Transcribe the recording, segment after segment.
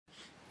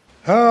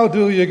How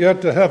do you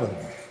get to heaven?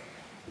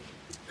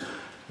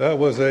 That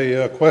was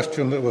a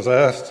question that was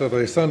asked of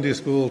a Sunday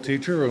school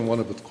teacher in one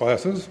of his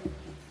classes,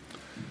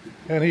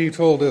 and he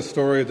told this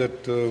story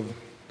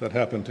that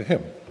happened to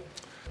him.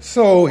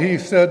 So he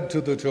said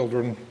to the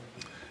children,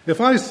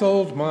 if I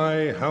sold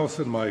my house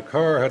and my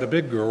car, had a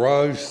big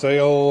garage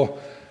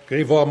sale,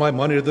 gave all my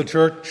money to the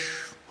church,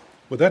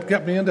 would that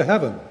get me into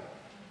heaven?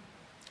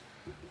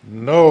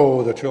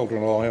 No, the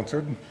children all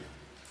answered.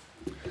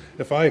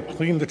 If I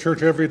cleaned the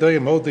church every day,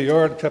 mowed the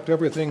yard, kept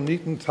everything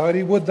neat and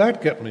tidy, would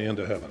that get me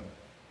into heaven?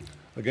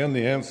 Again,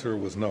 the answer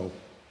was no.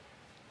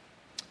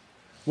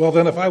 Well,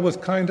 then, if I was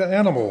kind to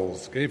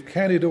animals, gave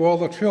candy to all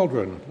the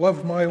children,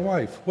 loved my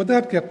wife, would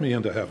that get me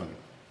into heaven?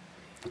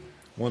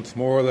 Once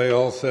more, they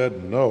all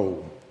said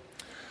no.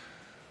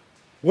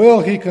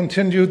 Well, he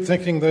continued,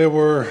 thinking they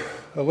were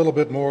a little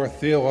bit more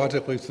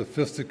theologically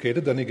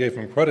sophisticated than he gave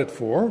them credit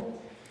for,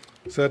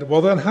 said,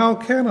 well, then how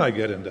can I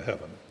get into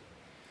heaven?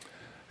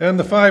 And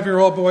the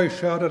 5-year-old boy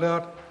shouted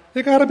out,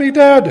 you gotta be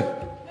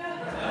dead.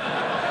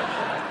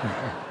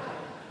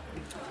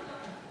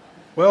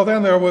 Well,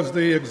 then there was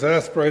the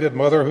exasperated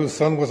mother whose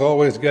son was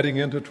always getting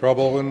into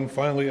trouble and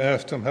finally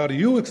asked him, how do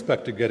you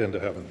expect to get into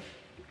heaven?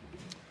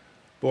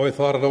 Boy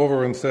thought it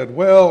over and said,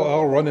 well,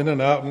 I'll run in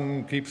and out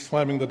and keep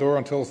slamming the door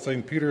until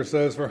St. Peter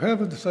says, for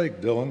heaven's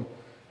sake, Dylan,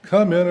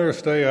 come in or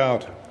stay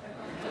out.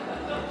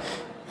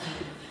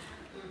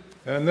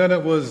 And then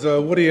it was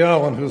Woody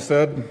Allen who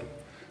said,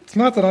 it's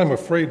not that I'm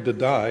afraid to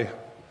die,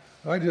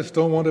 I just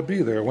don't want to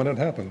be there when it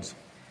happens.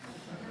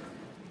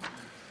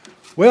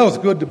 Well, it's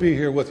good to be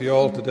here with you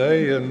all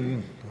today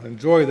and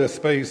enjoy this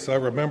space. I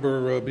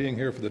remember being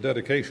here for the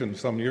dedication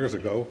some years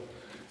ago.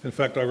 In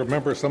fact, I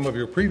remember some of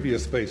your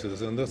previous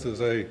spaces, and this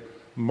is a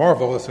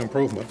marvelous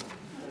improvement.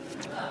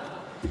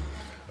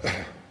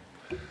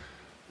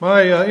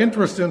 My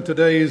interest in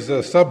today's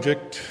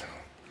subject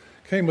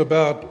came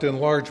about in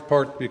large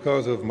part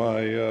because of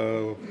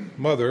my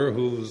mother,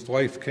 whose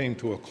life came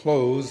to a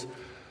close.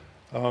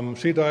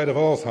 She died of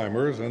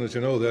Alzheimer's, and as you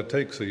know, that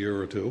takes a year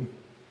or two.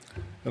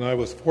 And I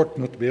was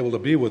fortunate to be able to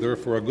be with her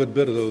for a good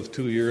bit of those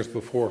 2 years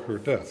before her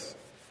death.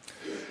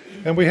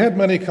 And we had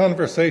many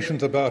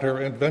conversations about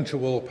her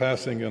eventual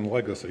passing and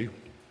legacy.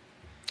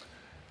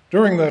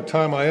 During that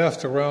time, I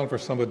asked around for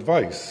some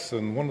advice,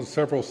 and one of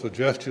several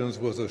suggestions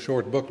was a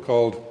short book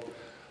called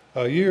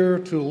A Year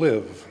to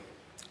Live.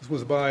 This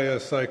was by a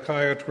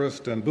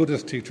psychiatrist and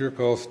Buddhist teacher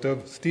called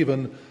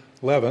Stephen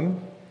Levin.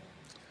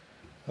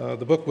 The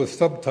book was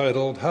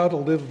subtitled, How to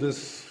Live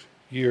This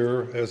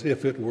Year as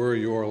If It Were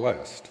Your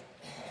Last.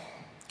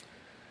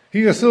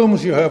 He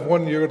assumes you have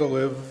 1 year to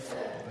live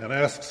and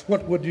asks,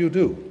 what would you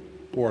do,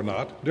 or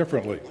not,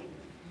 differently?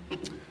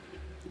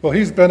 Well,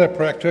 he's been a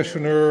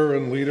practitioner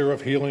and leader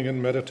of healing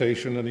and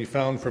meditation, and he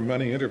found from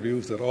many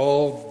interviews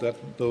that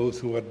those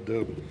who had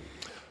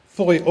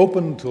fully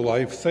opened to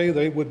life say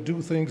they would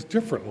do things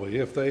differently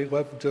if they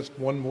left just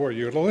 1 more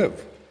year to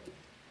live.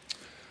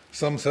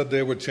 Some said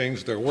they would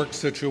change their work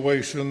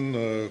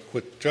situation,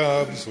 quit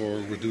jobs, or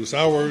reduce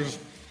hours,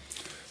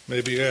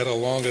 maybe add a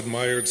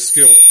long-admired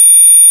skill.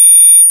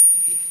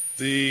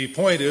 The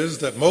point is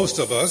that most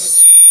of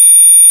us,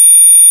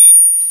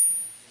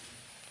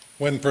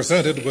 when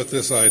presented with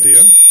this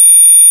idea,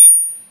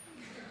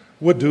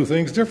 would do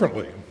things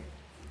differently,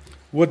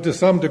 would to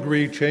some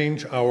degree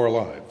change our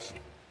lives.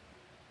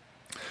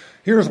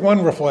 Here's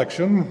one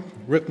reflection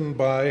written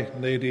by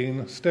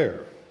Nadine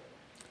Stair.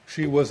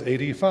 She was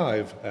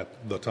 85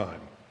 at the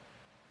time.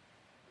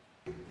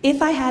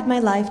 If I had my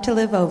life to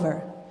live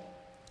over,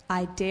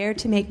 I'd dare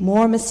to make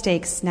more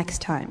mistakes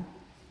next time.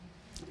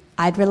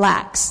 I'd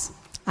relax.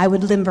 I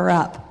would limber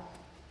up.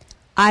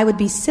 I would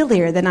be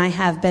sillier than I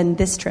have been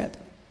this trip.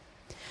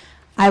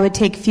 I would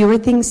take fewer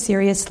things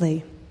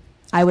seriously.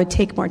 I would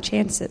take more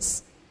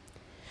chances.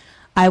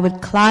 I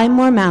would climb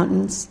more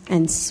mountains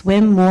and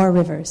swim more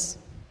rivers.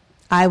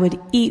 I would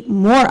eat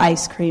more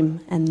ice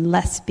cream and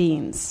less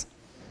beans.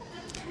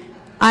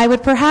 I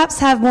would perhaps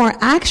have more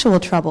actual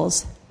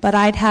troubles, but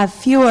I'd have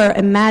fewer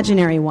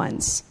imaginary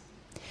ones.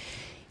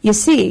 You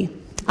see,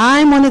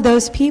 I'm one of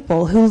those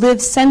people who live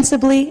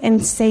sensibly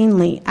and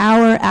sanely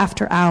hour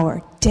after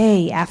hour,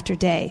 day after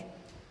day.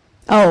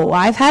 Oh,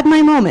 I've had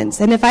my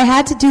moments, and if I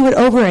had to do it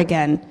over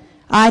again,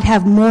 I'd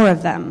have more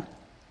of them.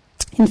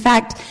 In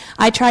fact,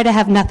 I try to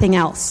have nothing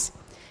else.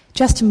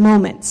 Just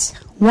moments,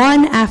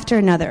 one after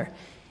another,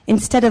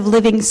 instead of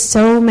living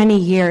so many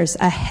years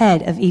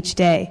ahead of each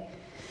day.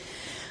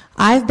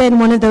 I've been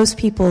one of those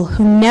people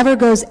who never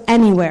goes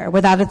anywhere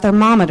without a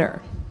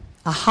thermometer,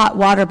 a hot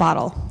water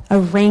bottle, a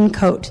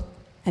raincoat,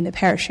 and a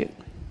parachute.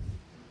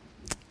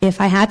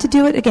 If I had to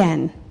do it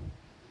again,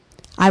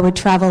 I would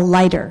travel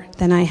lighter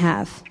than I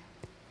have.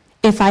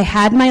 If I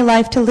had my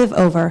life to live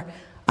over,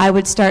 I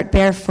would start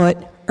barefoot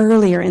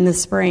earlier in the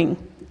spring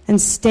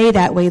and stay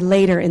that way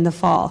later in the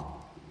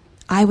fall.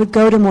 I would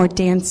go to more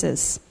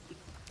dances.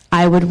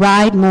 I would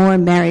ride more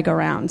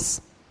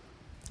merry-go-rounds.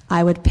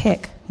 I would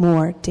pick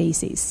more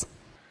daisies.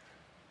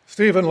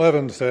 Stephen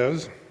Levin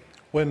says,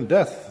 when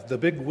death, the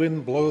big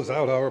wind, blows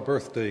out our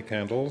birthday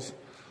candles,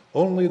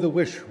 Only the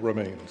wish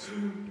remains,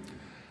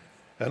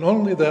 and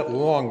only that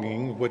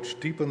longing which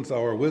deepens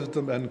our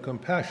wisdom and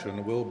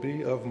compassion will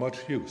be of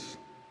much use.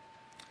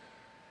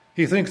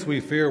 He thinks we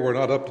fear we're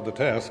not up to the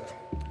task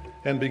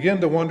and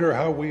begin to wonder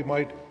how we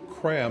might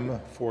cram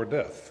for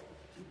death.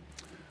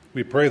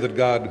 We pray that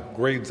God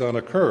grades on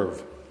a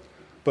curve,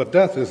 but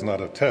death is not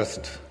a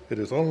test. It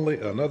is only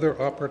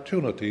another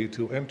opportunity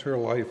to enter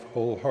life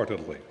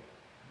wholeheartedly.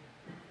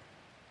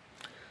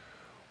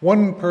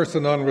 One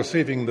person on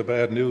receiving the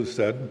bad news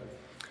said,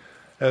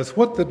 "As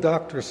what the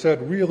doctor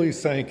said really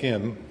sank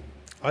in,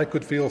 I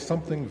could feel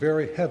something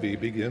very heavy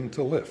begin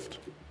to lift.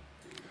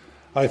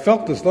 I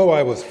felt as though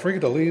I was free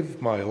to leave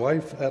my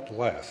life at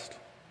last.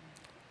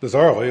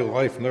 Bizarrely,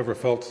 life never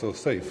felt so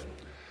safe.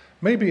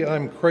 Maybe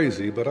I'm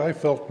crazy, but I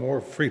felt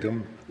more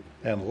freedom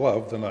and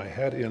love than I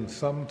had in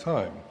some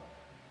time.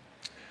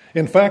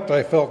 In fact,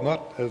 I felt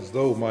not as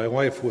though my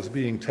life was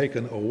being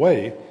taken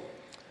away,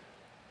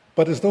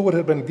 but as though it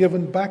had been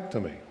given back to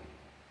me.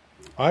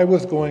 I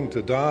was going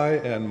to die,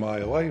 and my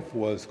life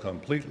was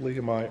completely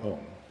my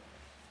own."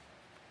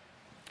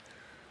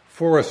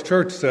 Forrest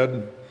Church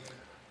said,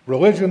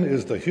 "Religion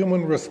is the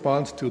human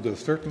response to the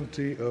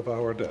certainty of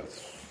our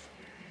death."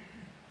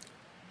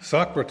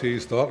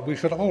 Socrates thought we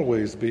should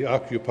always be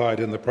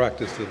occupied in the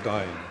practice of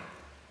dying.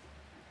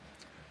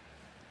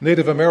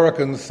 Native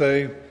Americans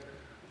say,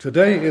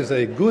 "Today is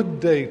a good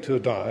day to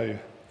die,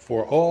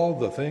 for all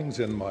the things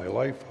in my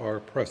life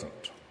are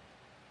present."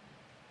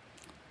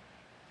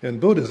 In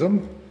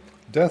Buddhism,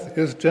 death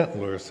is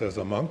gentler, says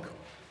a monk.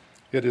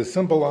 It is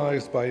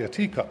symbolized by a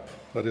teacup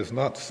that is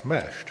not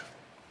smashed,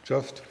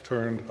 just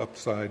turned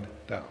upside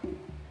down.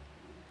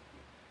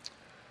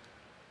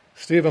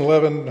 Stephen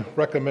Levin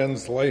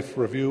recommends life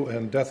review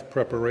and death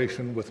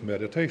preparation with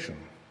meditation.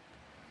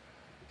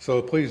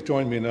 So please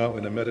join me now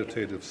in a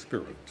meditative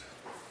spirit.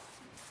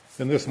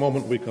 In this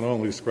moment, we can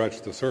only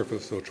scratch the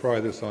surface, so try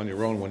this on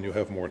your own when you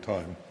have more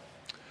time.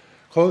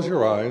 Close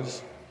your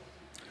eyes.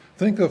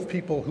 Think of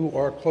people who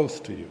are close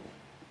to you.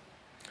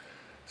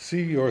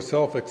 See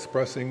yourself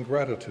expressing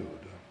gratitude.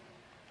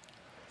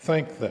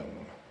 Thank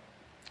them.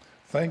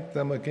 Thank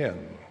them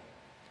again.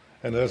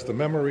 And as the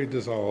memory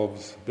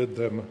dissolves, bid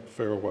them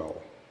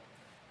farewell.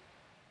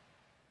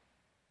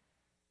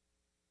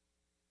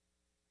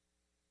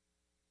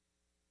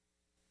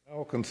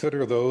 Now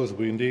consider those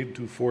we need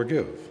to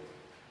forgive.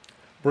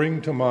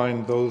 Bring to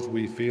mind those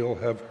we feel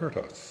have hurt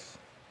us.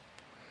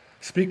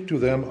 Speak to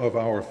them of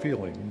our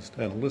feelings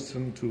and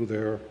listen to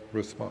their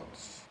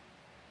response.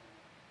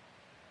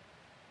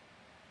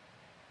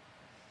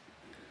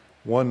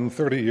 One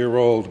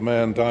 30-year-old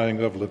man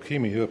dying of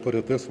leukemia put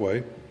it this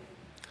way: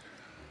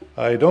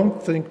 "I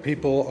don't think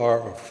people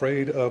are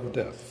afraid of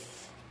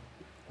death.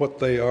 What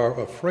they are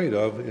afraid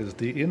of is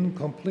the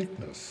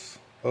incompleteness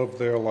of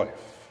their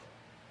life."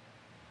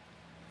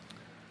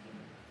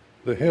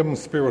 The hymn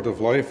Spirit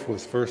of Life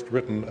was first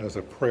written as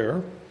a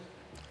prayer.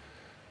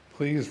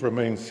 Please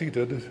remain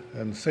seated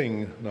and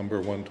sing number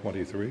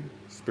 123,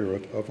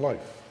 Spirit of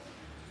Life.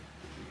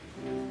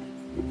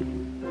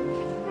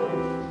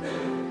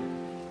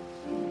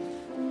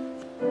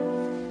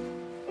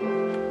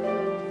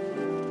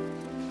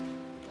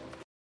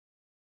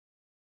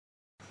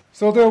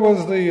 So there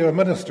was the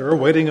minister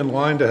waiting in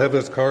line to have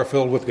his car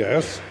filled with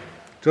gas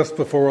just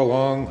before a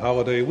long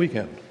holiday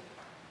weekend.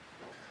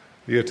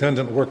 The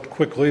attendant worked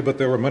quickly, but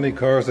there were many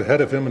cars ahead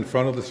of him in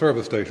front of the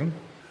service station.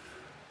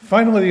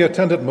 Finally, the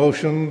attendant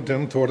motioned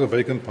him toward a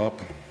vacant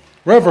pump.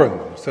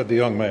 "Reverend," said the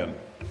young man,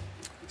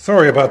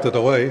 "sorry about the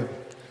delay.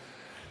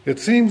 It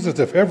seems as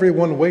if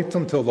everyone waits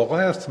until the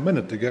last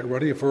minute to get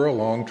ready for a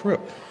long trip."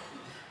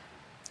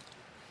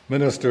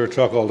 Minister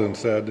chuckled and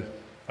said,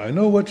 "I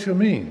know what you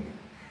mean.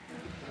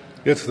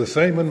 It's the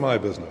same in my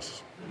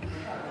business."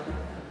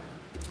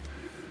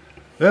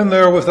 Then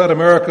there was that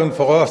American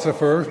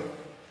philosopher,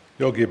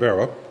 Yogi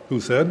Berra, who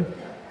said,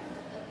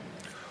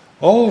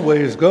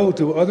 "Always go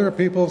to other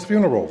people's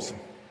funerals.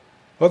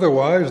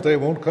 Otherwise, they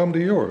won't come to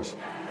yours."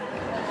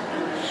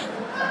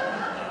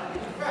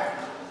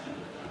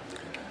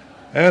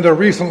 And a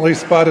recently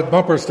spotted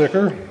bumper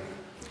sticker,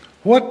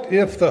 "What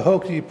if the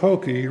hokey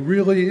pokey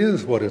really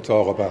is what it's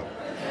all about?"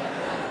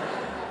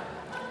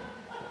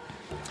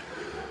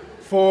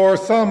 For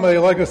some, a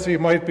legacy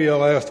might be a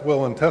last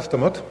will and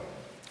testament.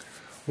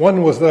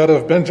 One was that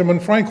of Benjamin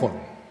Franklin.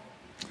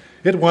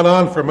 It went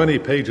on for many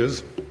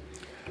pages,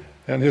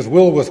 and his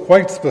will was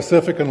quite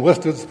specific and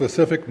listed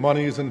specific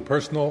monies and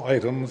personal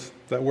items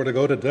that were to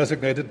go to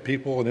designated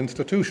people and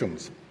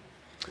institutions.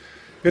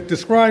 It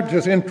described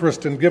his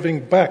interest in giving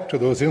back to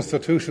those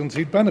institutions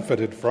he'd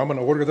benefited from in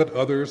order that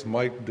others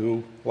might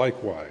do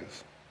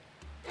likewise.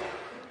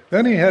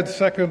 Then he had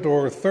second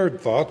or third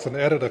thoughts and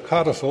added a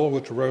codicil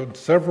which read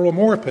several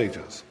more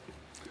pages.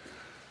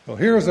 Well,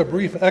 here's a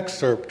brief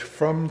excerpt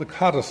from the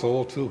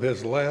codicil to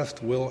his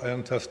last will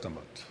and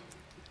testament.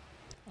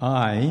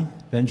 I,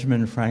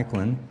 Benjamin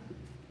Franklin,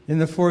 in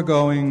the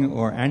foregoing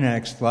or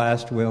annexed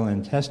last will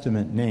and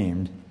testament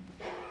named,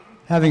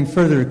 having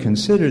further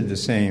considered the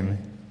same,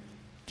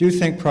 do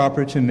think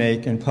proper to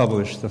make and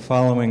publish the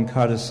following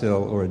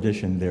codicil or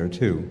addition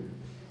thereto.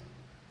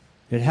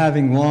 It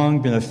having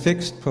long been a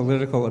fixed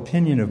political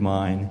opinion of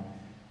mine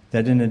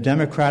that in a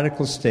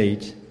democratical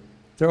state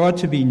there ought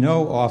to be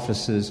no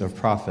offices of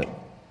profit,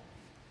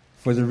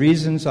 for the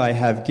reasons I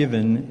have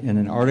given in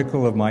an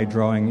article of my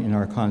drawing in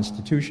our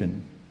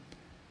Constitution.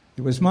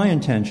 It was my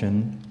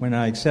intention, when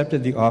I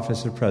accepted the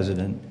office of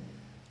President,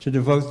 to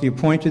devote the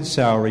appointed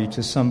salary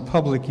to some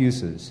public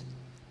uses.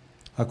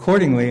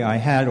 Accordingly, I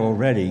had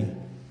already,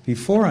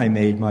 before I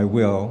made my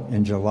will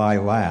in July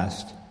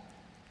last,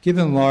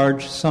 given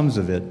large sums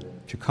of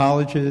it to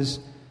colleges,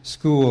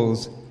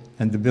 schools,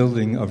 and the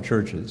building of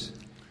churches.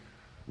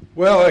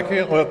 Well, I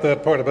can't let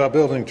that part about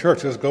building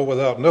churches go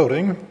without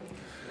noting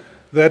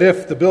that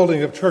if the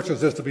building of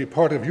churches is to be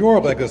part of your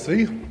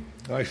legacy,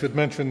 I should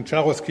mention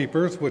Chalice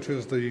Keepers, which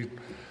is the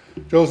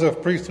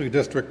Joseph Priestley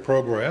District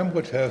program,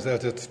 which has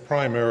as its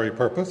primary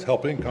purpose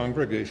helping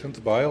congregations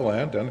buy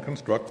land and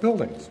construct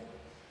buildings.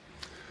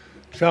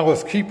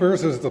 Chalice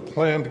Keepers is the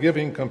planned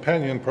giving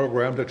companion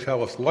program to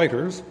Chalice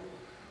Lighters,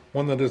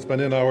 one that has been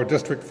in our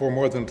district for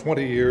more than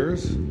 20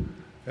 years,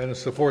 and it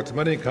supports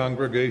many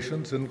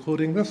congregations,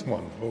 including this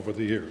one, over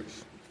the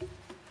years.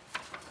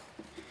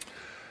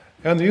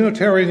 And the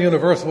Unitarian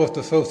Universalist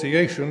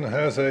Association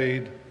has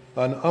an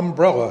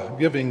umbrella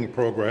giving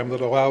program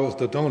that allows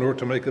the donor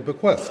to make a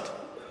bequest,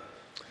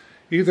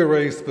 either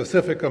a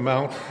specific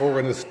amount or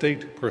an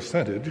estate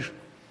percentage,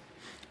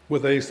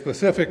 with a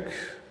specific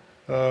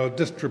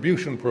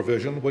distribution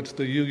provision which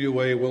the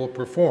UUA will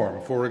perform.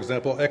 For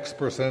example, X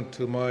percent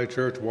to my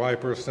church, Y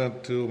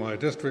percent to my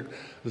district,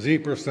 Z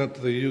percent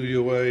to the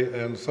UUA,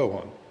 and so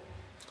on.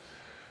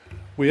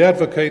 We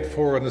advocate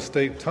for an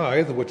estate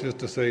tithe, which is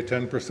to say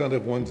 10%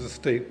 of one's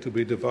estate to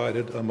be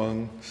divided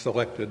among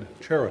selected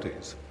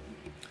charities.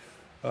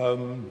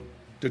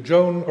 Did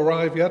Joan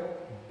arrive yet?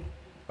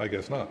 I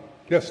guess not.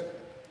 Yes,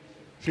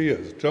 she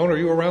is. Joan, are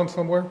you around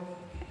somewhere?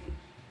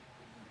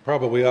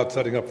 Probably out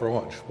setting up for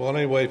lunch. Well,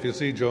 anyway, if you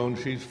see Joan,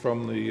 she's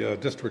from the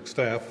district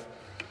staff,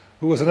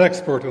 who is an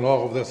expert in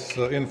all of this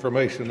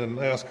information, and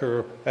ask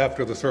her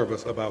after the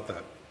service about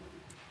that.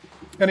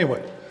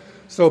 Anyway,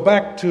 so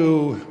back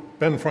to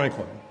Ben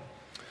Franklin.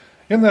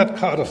 In that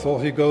codicil,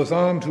 he goes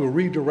on to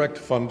redirect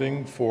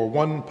funding for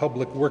one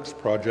public works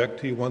project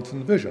he once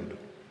envisioned,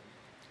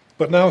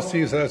 but now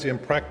sees as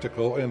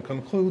impractical, and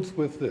concludes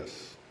with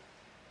this.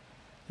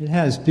 It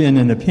has been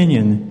an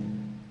opinion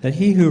that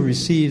he who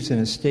receives an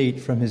estate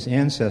from his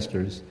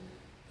ancestors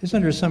is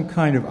under some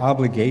kind of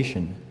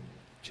obligation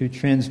to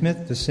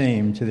transmit the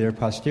same to their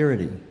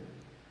posterity.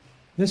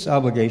 This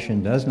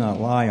obligation does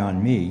not lie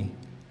on me,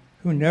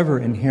 who never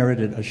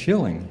inherited a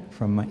shilling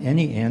from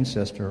any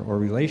ancestor or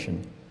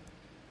relation.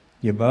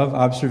 The above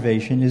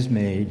observation is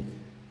made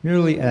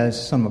merely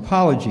as some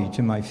apology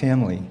to my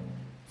family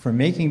for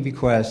making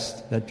bequests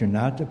that do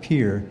not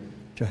appear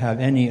to have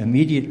any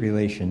immediate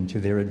relation to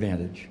their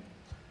advantage.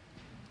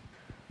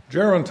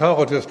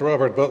 Gerontologist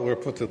Robert Butler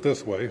puts it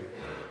this way: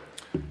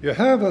 you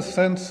have a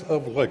sense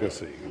of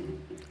legacy.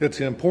 It's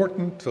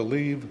important to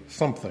leave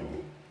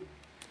something.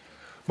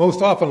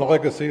 Most often, a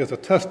legacy is a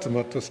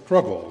testament to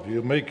struggle.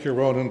 You make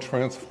your own and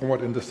transform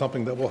it into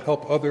something that will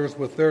help others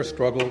with their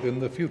struggle in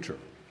the future.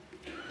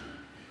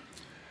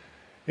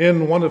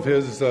 In one of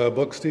his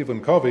books,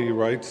 Stephen Covey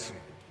writes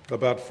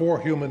about 4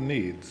 human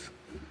needs: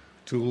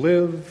 to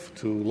live,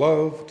 to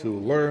love, to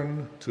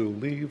learn, to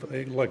leave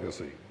a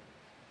legacy.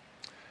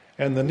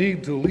 And the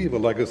need to leave a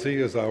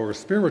legacy is our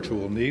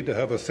spiritual need to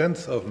have a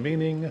sense of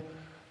meaning,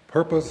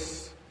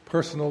 purpose,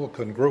 personal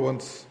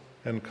congruence,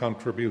 and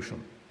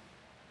contribution.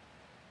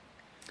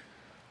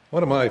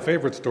 One of my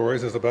favorite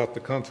stories is about the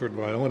concert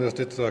violinist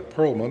Itzhak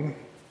Perlman,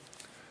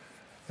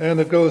 and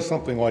it goes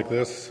something like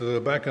this.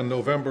 Back in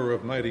November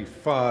of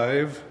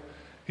 '95,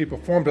 he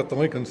performed at the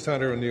Lincoln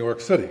Center in New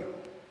York City.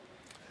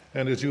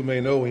 And as you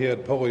may know, he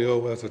had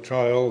polio as a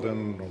child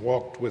and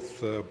walked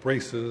with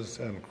braces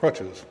and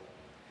crutches.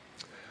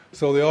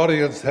 So the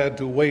audience had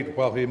to wait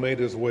while he made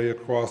his way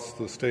across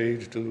the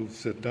stage to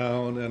sit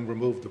down and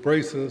remove the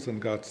braces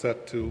and got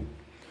set to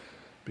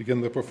begin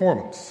the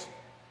performance.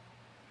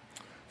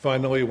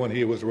 Finally, when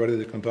he was ready,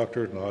 the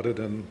conductor nodded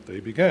and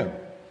they began.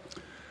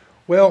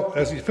 Well,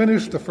 as he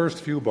finished the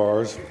first few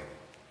bars,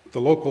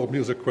 the local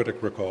music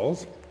critic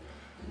recalls,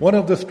 one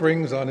of the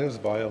strings on his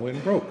violin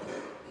broke.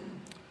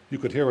 You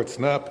could hear it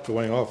snap,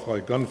 going off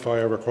like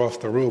gunfire across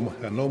the room,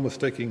 and no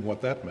mistaking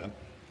what that meant.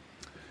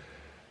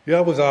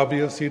 Yeah, it was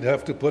obvious he'd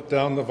have to put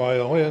down the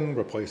violin,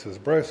 replace his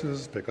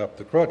braces, pick up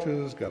the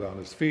crutches, get on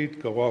his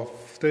feet, go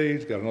off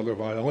stage, get another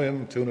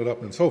violin, tune it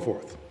up, and so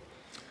forth.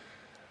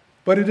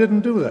 But he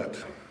didn't do that.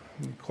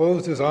 He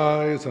closed his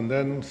eyes and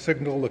then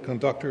signaled the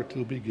conductor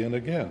to begin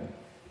again.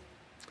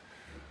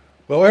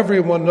 Well,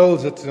 everyone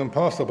knows it's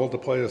impossible to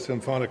play a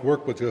symphonic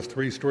work with just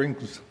 3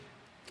 strings.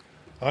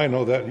 I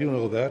know that, you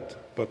know that,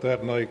 but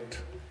that night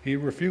he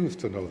refused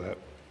to know that.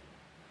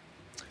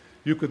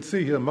 You could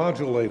see him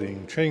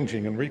modulating,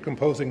 changing, and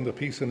recomposing the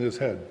piece in his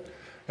head.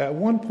 At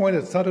one point,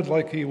 it sounded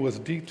like he was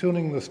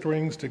detuning the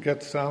strings to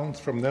get sounds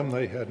from them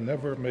they had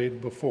never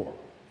made before.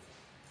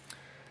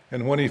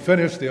 And when he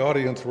finished, the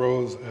audience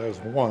rose as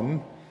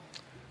one,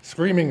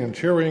 screaming and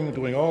cheering,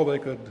 doing all they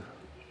could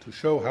to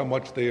show how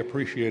much they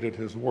appreciated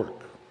his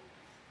work.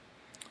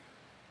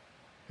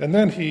 And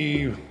then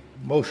he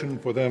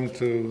motioned for them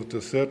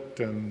to sit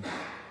and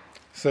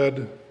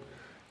said,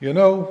 "You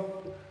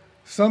know,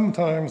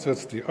 sometimes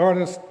it's the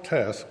artist's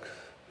task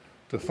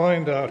to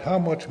find out how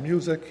much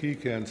music he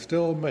can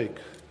still make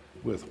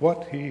with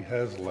what he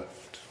has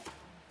left.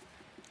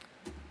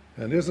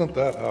 And isn't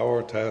that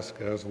our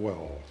task as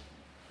well?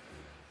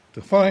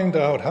 To find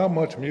out how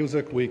much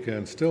music we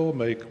can still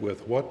make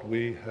with what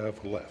we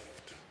have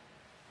left."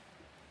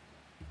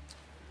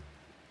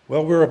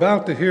 Well, we're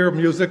about to hear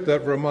music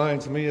that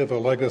reminds me of a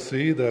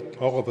legacy that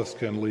all of us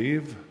can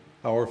leave,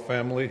 our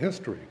family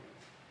history.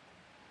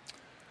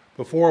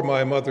 Before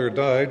my mother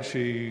died,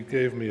 she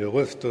gave me a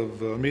list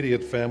of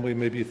immediate family,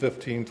 maybe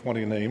 15,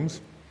 20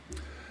 names,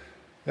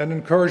 and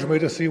encouraged me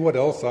to see what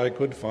else I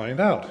could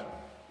find out.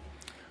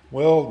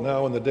 Well,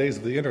 now in the days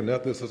of the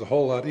internet, this is a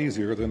whole lot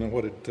easier than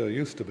what it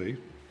used to be.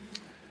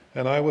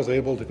 And I was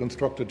able to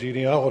construct a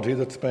genealogy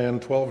that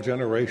spanned 12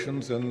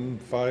 generations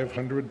and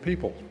 500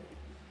 people.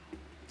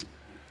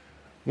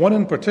 One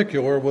in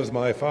particular was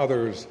my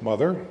father's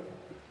mother,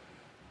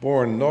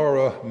 born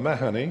Nora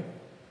Mahoney.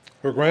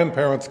 Her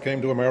grandparents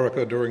came to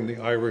America during the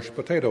Irish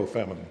potato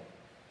famine.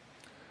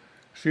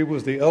 She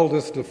was the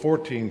eldest of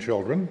 14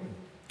 children.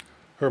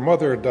 Her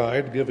mother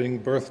died giving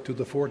birth to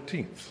the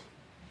 14th,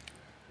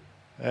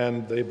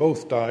 and they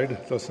both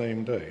died the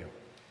same day.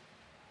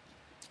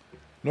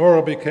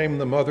 Nora became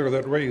the mother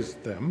that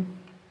raised them.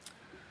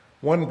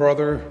 One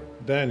brother,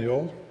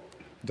 Daniel,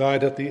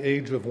 died at the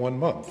age of 1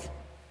 month.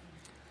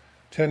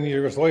 10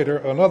 years later,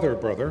 another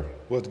brother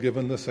was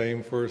given the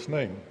same first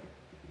name.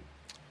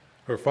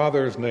 Her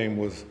father's name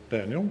was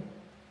Daniel.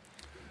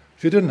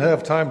 She didn't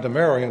have time to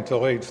marry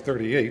until age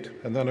 38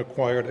 and then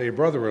acquired a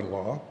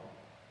brother-in-law,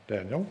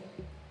 Daniel.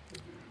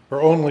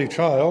 Her only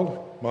child,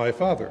 my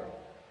father,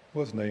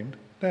 was named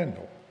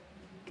Daniel.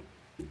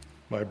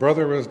 My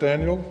brother is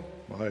Daniel.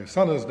 My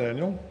son is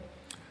Daniel.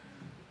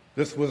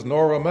 This was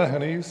Nora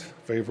Mahoney's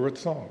favorite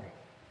song.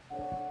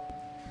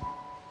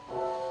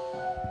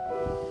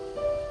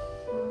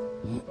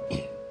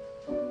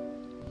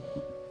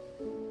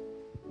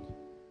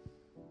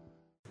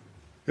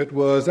 It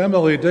was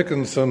Emily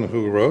Dickinson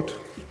who wrote,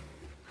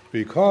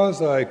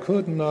 "Because I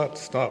could not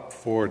stop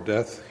for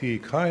death, he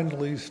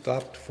kindly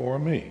stopped for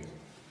me.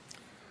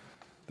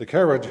 The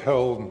carriage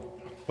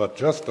held but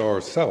just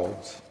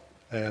ourselves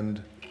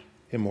and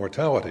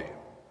immortality."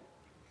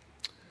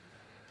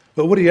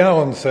 But Woody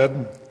Allen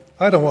said,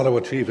 "I don't want to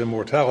achieve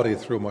immortality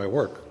through my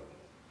work.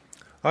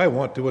 I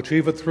want to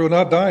achieve it through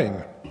not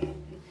dying."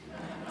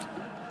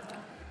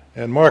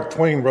 And Mark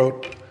Twain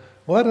wrote,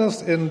 "Let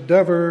us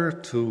endeavor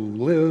to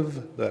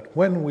live that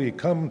when we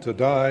come to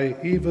die,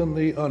 even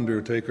the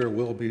undertaker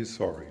will be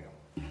sorry."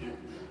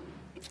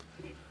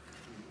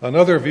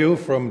 Another view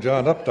from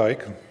John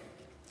Updike.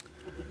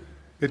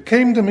 "It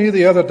came to me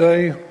the other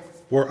day,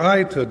 were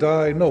I to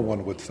die, no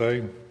one would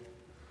say,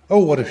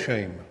 'Oh, what a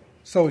shame,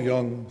 so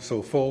young,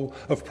 so full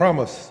of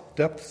promise,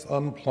 depths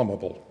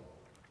unplumbable.'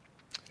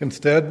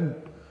 Instead,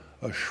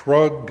 a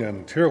shrug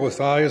and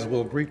tearless eyes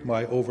will greet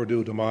my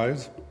overdue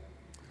demise.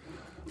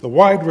 The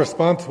wide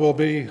response will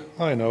be,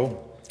 'I know,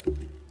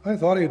 I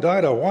thought he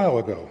died a while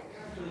ago.'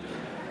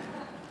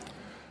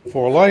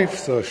 For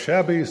life's a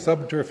shabby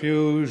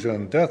subterfuge,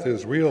 and death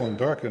is real and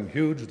dark and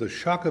huge. The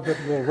shock of it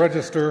will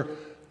register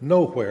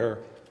nowhere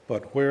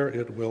but where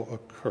it will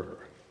occur."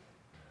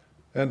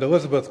 And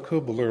Elizabeth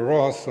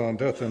Kubler-Ross on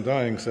Death and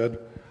Dying said,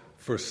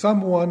 "For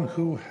someone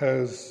who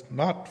has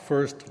not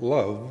first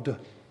loved,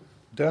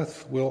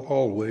 death will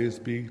always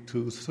be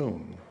too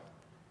soon.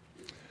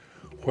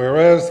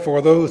 Whereas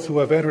for those who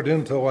have entered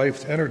into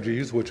life's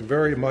energies, which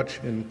very much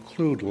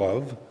include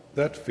love,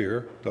 that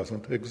fear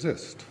doesn't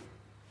exist."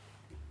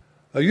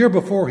 A year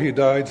before he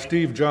died,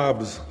 Steve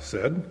Jobs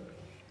said,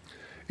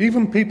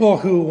 "Even people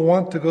who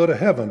want to go to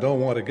heaven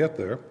don't want to get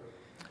there.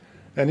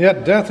 And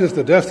yet death is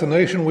the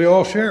destination we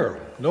all share.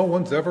 No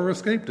one's ever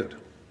escaped it.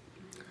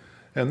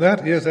 And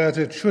that is as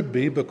it should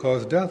be,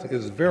 because death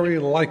is very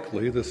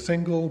likely the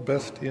single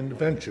best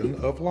invention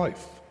of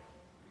life.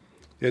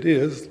 It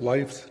is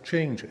life's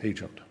change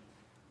agent.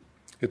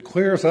 It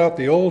clears out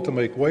the old to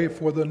make way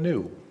for the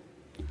new.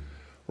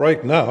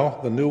 Right now,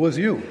 the new is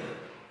you.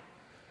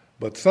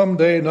 But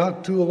someday,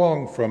 not too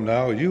long from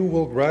now, you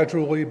will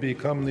gradually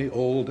become the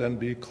old and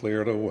be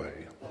cleared away.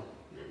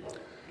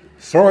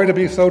 Sorry to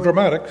be so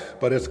dramatic,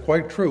 but it's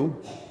quite true.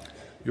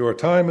 Your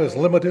time is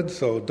limited,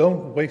 so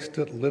don't waste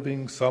it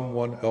living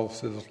someone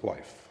else's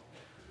life.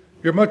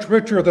 You're much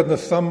richer than the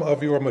sum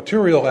of your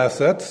material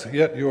assets,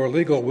 yet your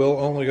legal will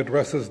only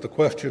addresses the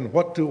question,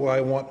 what do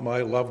I want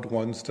my loved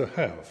ones to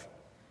have?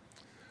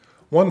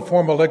 One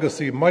form a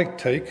legacy might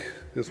take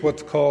is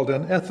what's called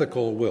an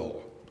ethical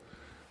will,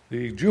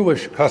 the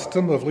Jewish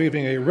custom of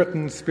leaving a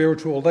written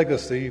spiritual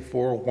legacy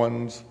for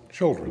one's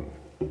children.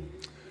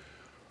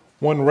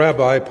 One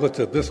rabbi puts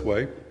it this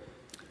way: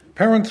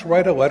 parents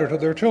write a letter to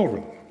their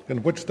children.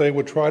 in which they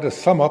would try to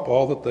sum up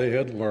all that they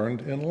had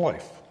learned in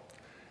life,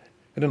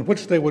 and in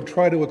which they would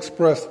try to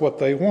express what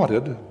they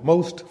wanted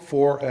most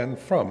for and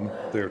from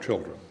their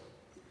children.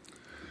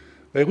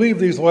 They leave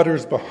these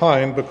letters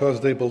behind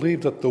because they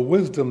believed that the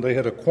wisdom they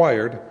had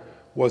acquired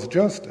was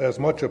just as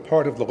much a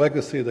part of the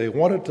legacy they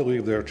wanted to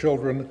leave their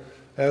children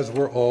as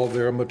were all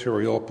their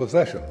material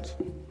possessions.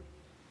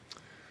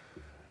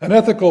 An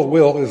ethical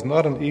will is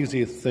not an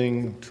easy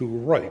thing to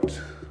write.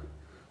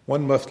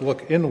 One must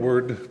look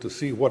inward to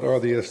see what are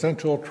the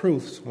essential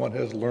truths one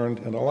has learned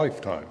in a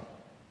lifetime.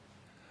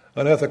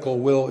 An ethical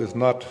will is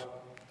not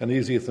an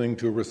easy thing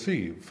to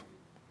receive.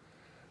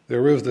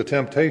 There is the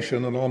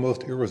temptation, an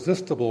almost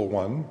irresistible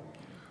one,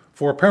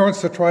 for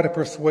parents to try to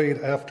persuade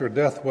after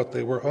death what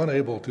they were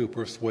unable to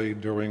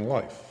persuade during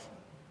life.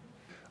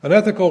 An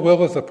ethical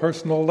will is a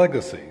personal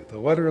legacy, the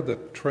letter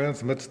that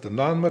transmits the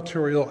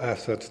non-material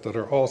assets that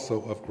are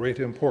also of great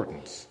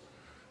importance: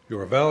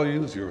 your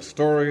values, your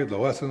story, the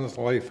lessons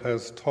life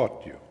has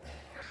taught you.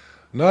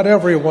 Not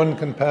everyone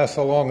can pass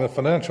along a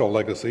financial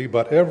legacy,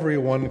 but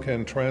everyone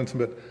can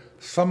transmit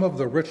some of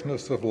the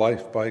richness of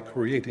life by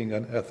creating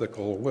an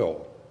ethical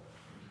will.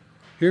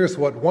 Here's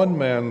what one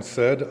man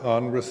said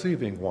on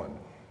receiving one.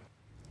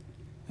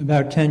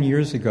 About 10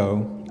 years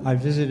ago, I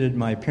visited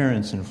my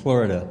parents in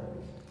Florida,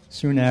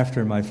 soon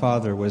after my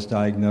father was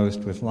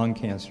diagnosed with lung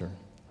cancer.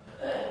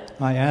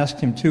 I asked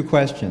him 2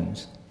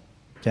 questions.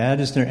 Dad,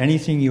 is there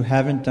anything you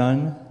haven't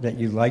done that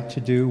you'd like to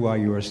do while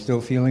you are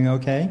still feeling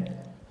okay?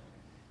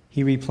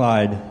 He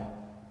replied,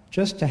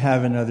 just to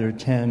have another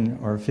 10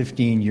 or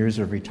 15 years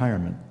of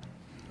retirement.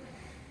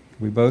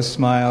 We both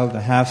smiled,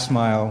 a half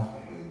smile,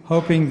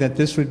 hoping that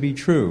this would be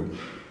true,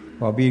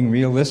 while being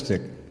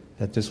realistic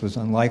that this was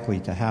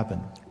unlikely to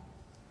happen.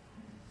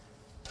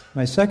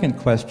 My second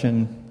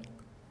question,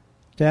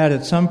 Dad,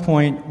 at some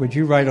point, would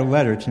you write a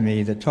letter to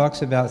me that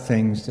talks about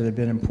things that have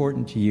been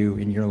important to you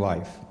in your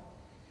life?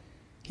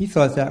 He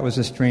thought that was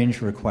a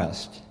strange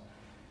request.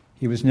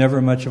 He was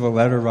never much of a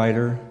letter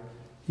writer.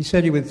 He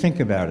said he would think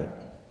about it.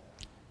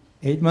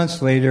 8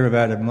 months later,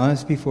 about a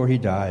month before he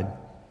died,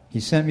 he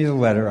sent me the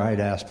letter I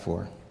had asked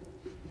for.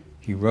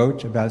 He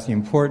wrote about the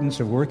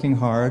importance of working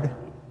hard,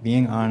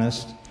 being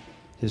honest,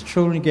 his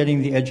children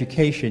getting the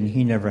education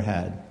he never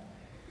had,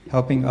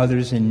 helping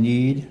others in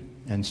need,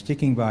 and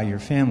sticking by your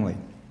family.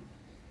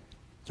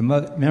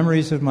 The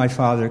memories of my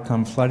father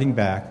come flooding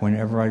back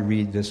whenever I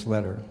read this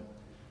letter.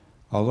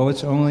 Although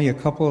it's only a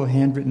couple of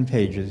handwritten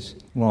pages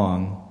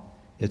long,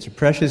 it's a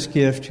precious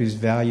gift whose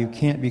value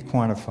can't be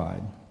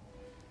quantified.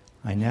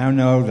 I now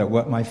know that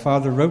what my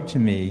father wrote to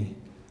me,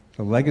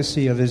 the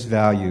legacy of his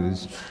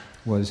values,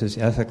 was his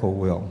ethical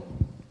will.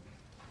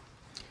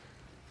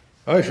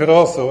 I should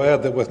also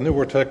add that with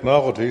newer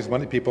technologies,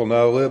 many people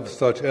now live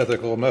such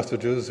ethical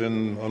messages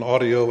in an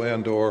audio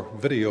and or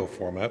video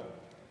format.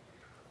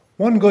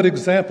 One good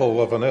example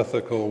of an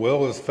ethical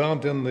will is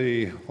found in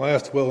the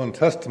last will and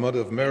testament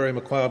of Mary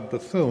McLeod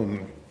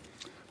Bethune,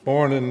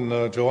 born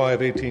in July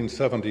of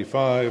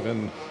 1875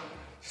 in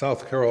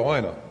South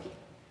Carolina.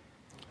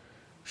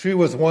 She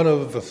was one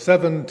of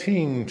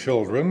 17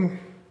 children,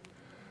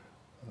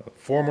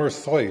 former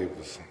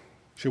slaves.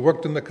 She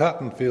worked in the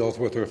cotton fields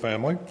with her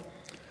family,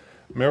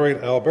 married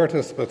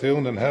Albertus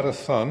Bethune, and had a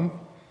son.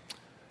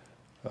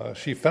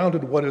 She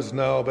founded what is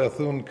now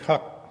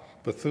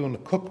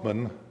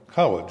Bethune-Cookman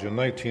College in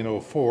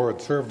 1904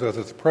 and served as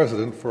its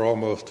president for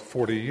almost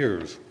 40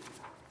 years.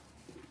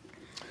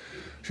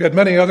 She had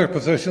many other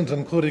positions,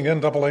 including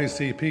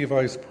NAACP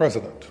vice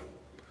president.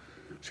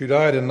 She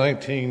died in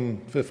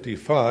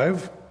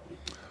 1955.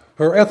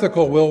 Her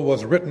ethical will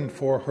was written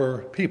for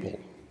her people.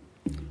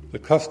 The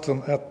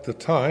custom at the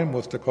time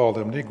was to call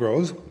them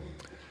Negroes,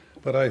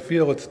 but I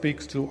feel it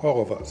speaks to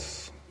all of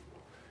us.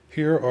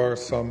 Here are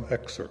some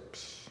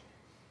excerpts.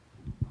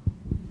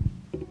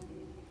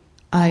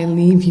 I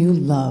leave you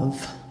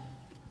love.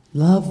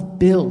 Love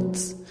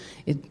builds.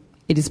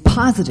 It is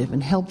positive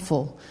and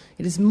helpful.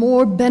 It is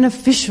more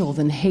beneficial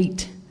than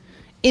hate.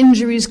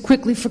 Injuries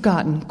quickly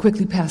forgotten,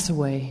 quickly pass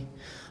away.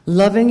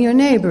 Loving your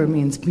neighbor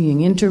means being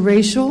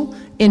interracial,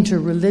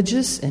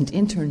 interreligious, and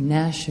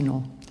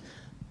international.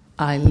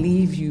 I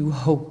leave you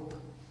hope.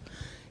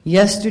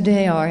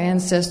 Yesterday our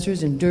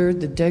ancestors endured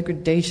the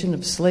degradation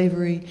of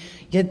slavery,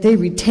 yet they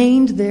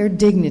retained their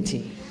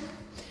dignity.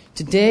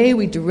 Today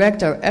we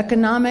direct our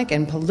economic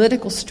and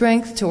political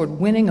strength toward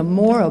winning a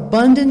more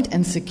abundant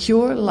and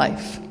secure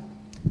life.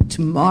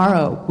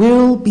 Tomorrow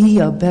will be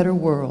a better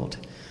world.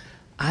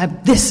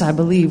 This I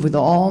believe with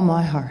all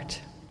my heart.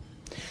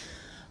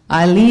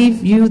 I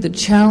leave you the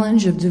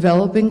challenge of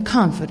developing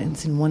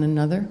confidence in one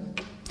another.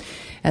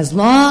 As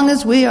long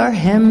as we are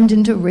hemmed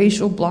into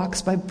racial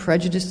blocks by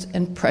prejudice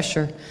and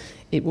pressure,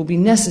 it will be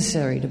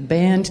necessary to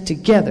band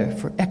together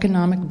for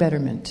economic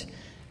betterment.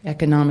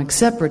 Economic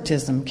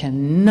separatism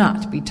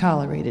cannot be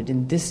tolerated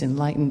in this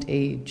enlightened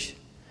age.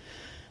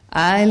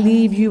 I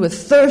leave you a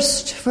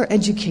thirst for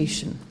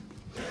education.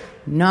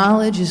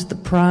 Knowledge is the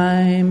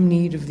prime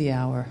need of the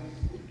hour.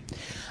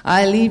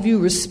 I leave you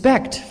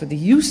respect for the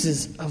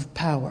uses of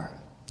power.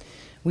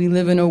 We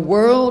live in a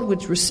world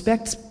which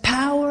respects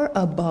power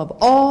above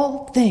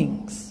all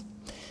things.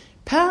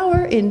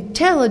 Power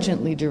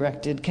intelligently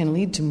directed can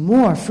lead to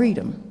more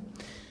freedom.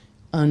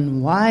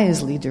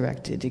 Unwisely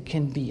directed, it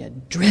can be a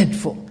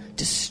dreadful,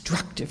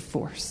 destructive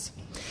force.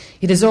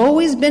 It has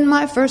always been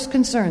my first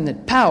concern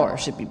that power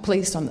should be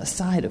placed on the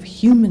side of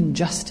human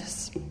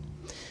justice.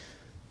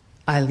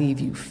 I leave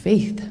you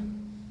faith.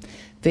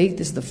 Faith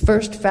is the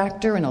first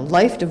factor in a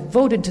life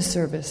devoted to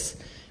service.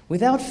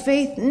 Without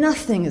faith,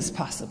 nothing is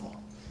possible.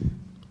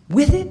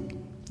 With it,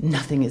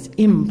 nothing is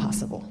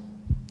impossible.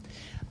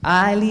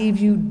 I leave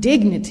you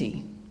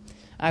dignity.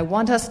 I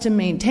want us to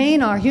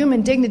maintain our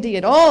human dignity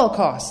at all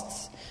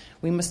costs.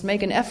 We must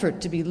make an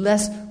effort to be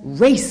less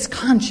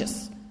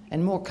race-conscious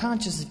and more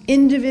conscious of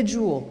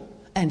individual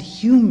and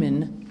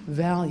human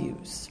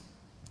values.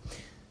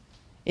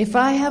 If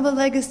I have a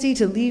legacy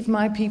to leave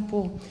my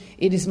people,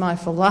 it is my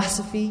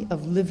philosophy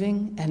of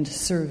living and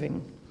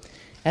serving.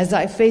 As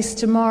I face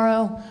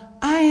tomorrow,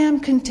 I am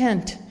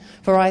content,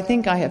 for I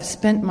think I have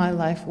spent my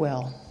life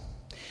well.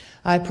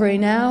 I pray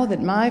now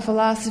that my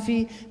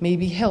philosophy may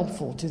be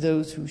helpful to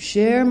those who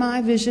share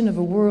my vision of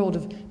a world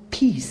of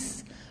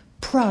peace,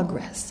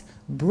 progress,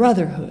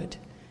 brotherhood,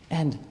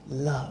 and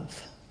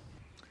love.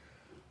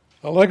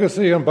 A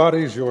legacy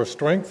embodies your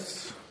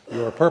strengths,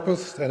 your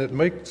purpose, and it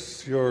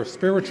makes your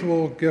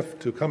spiritual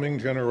gift to coming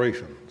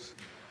generations.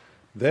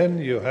 Then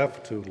you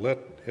have to let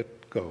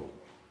it go.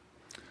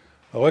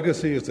 A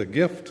legacy is a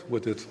gift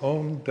with its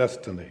own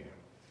destiny.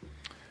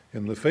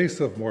 In the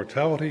face of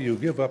mortality, you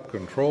give up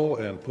control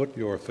and put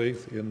your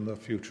faith in the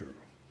future.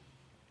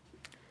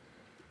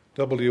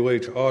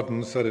 W.H.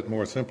 Auden said it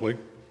more simply: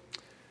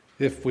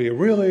 if we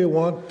really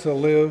want to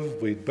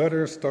live, we'd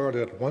better start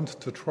at once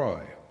to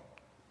try.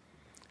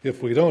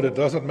 If we don't, it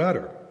doesn't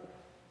matter,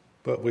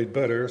 but we'd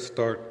better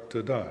start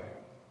to die.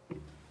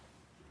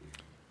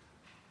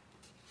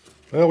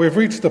 Well, we've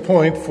reached the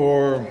point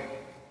for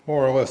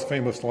more or less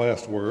famous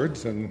last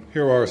words, and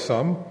here are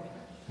some,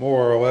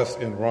 more or less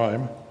in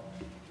rhyme.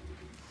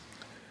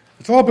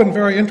 It's all been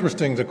very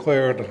interesting,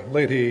 declared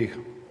Lady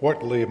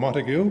Wortley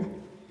Montagu.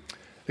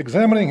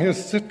 Examining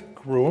his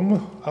sick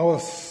room,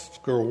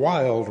 Oscar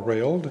Wilde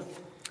railed,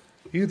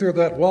 either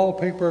that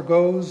wallpaper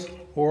goes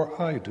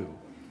or I do.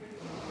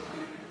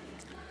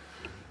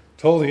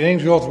 Told the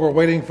angels were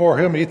waiting for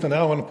him, Ethan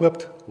Allen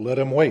quipped, let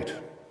him wait.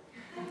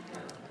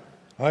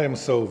 I am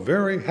so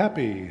very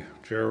happy,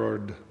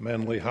 Gerard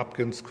Manley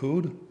Hopkins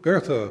cooed.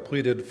 Goethe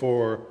pleaded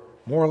for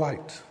more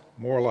light,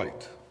 more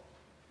light.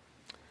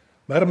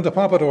 Madame de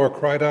Pompadour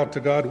cried out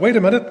to God, wait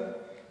a minute,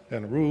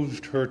 and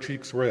rouged her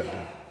cheeks red.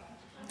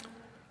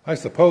 I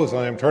suppose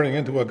I am turning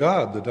into a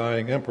god, the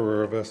dying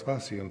emperor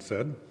Vespasian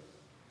said.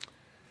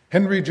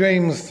 Henry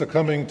James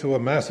succumbing to a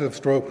massive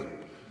stroke.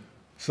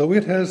 So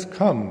it has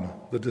come,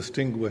 the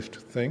distinguished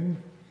thing.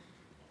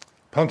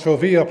 Pancho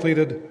Villa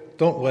pleaded,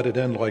 don't let it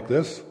end like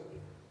this.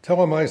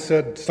 Tell him I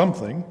said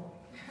something.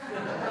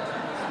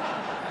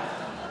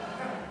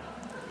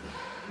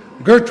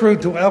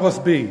 Gertrude to Alice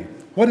B.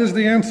 What is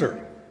the answer?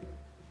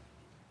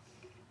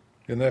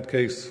 In that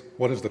case,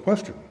 what is the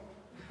question?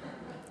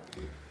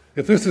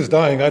 If this is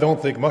dying, I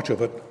don't think much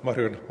of it,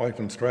 muttered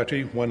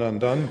Wyfenstrachey when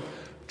undone.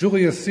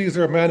 Julius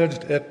Caesar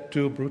managed et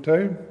tu,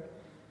 Brute.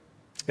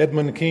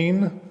 Edmund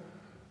Kean,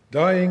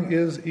 dying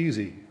is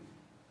easy.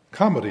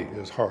 Comedy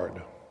is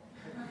hard.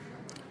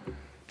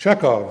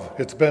 Chekhov,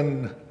 it's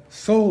been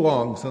so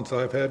long since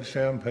I've had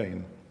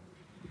champagne.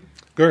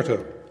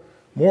 Goethe,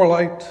 more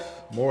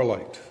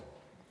light,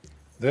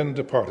 then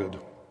departed.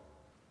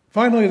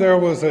 Finally, there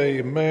was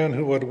a man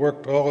who had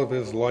worked all of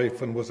his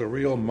life and was a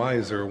real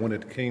miser when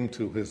it came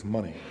to his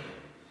money.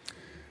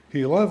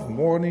 He loved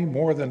money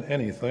more than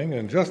anything,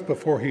 and just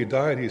before he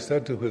died, he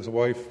said to his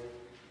wife,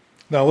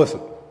 now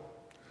listen,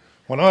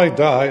 when I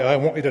die, I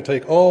want you to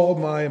take all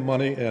my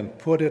money and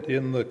put it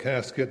in the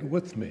casket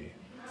with me,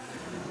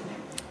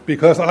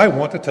 because I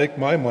want to take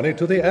my money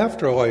to the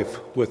afterlife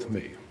with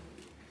me.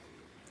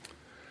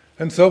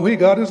 And so he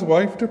got his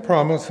wife to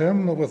promise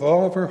him with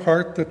all of her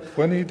heart that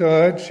when he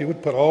died, she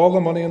would put all the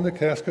money in the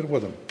casket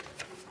with him.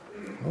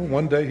 Well,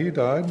 one day he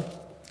died.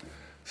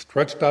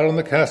 Stretched out in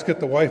the casket,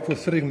 the wife was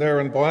sitting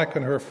there in black,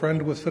 and her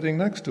friend was sitting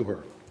next to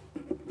her.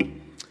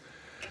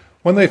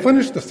 When they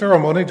finished the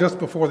ceremony, just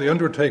before the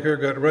undertaker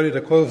got ready to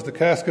close the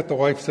casket, the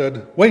wife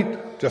said, wait,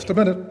 just a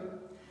minute.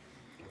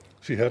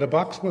 She had a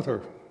box with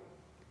her.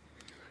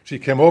 She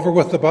came over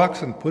with the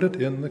box and put it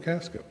in the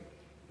casket.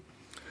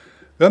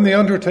 Then the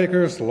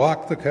undertakers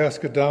locked the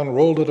casket down,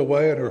 rolled it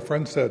away, and her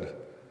friend said,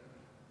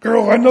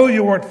 girl, I know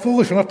you weren't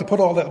foolish enough to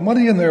put all that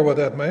money in there with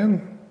that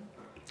man.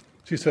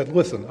 She said,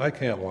 listen, I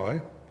can't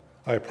lie.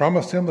 I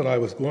promised him that I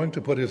was going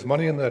to put his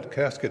money in that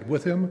casket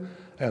with him,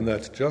 and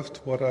that's just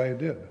what I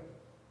did.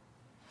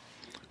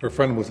 Her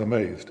friend was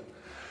amazed.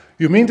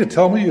 You mean to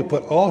tell me you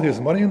put all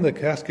his money in the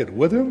casket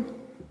with him?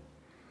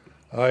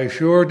 I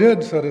sure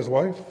did, said his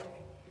wife.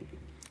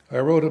 I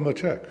wrote him a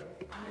check.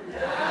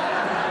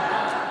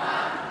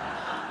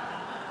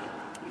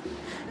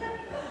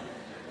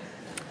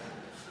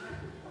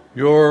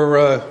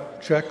 Your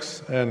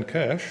checks and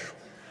cash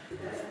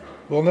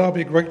will now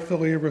be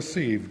gratefully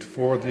received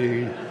for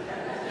the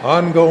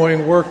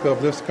ongoing work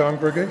of this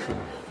congregation.